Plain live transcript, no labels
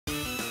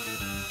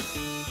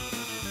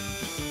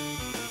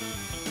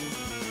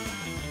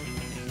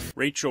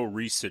Rachel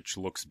Ruysch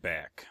Looks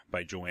Back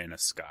by Joanna.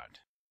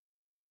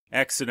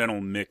 Accidental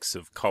mix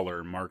of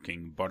color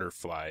marking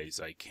butterflies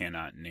I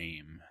cannot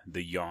name,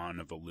 the yawn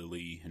of a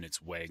lily and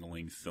its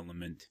waggling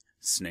filament,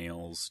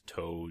 snails,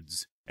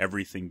 toads,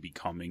 everything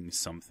becoming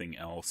something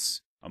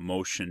else, a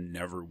motion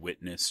never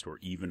witnessed or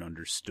even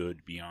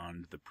understood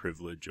beyond the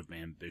privilege of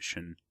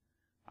ambition.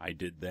 I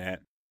did that.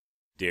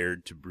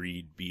 Dared to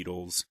breed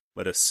beetles,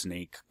 let a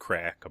snake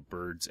crack a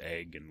bird's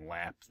egg and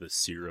lap the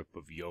syrup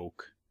of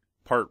yolk.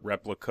 Part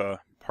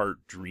replica,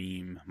 part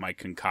dream, my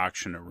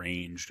concoction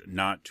arranged,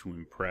 not to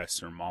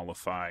impress or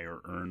mollify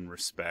or earn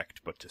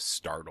respect, but to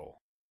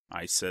startle.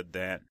 I said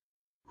that.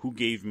 Who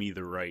gave me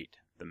the right,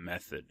 the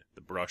method,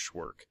 the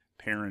brushwork,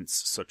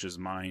 parents such as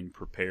mine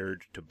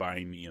prepared to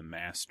buy me a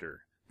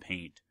master,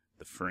 paint,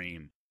 the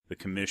frame, the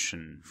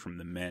commission from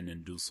the men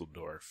in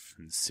Dusseldorf,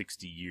 and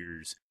 60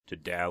 years to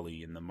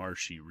dally in the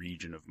marshy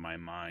region of my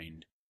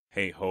mind.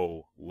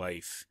 Hey-ho,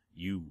 life,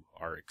 you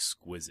are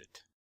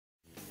exquisite.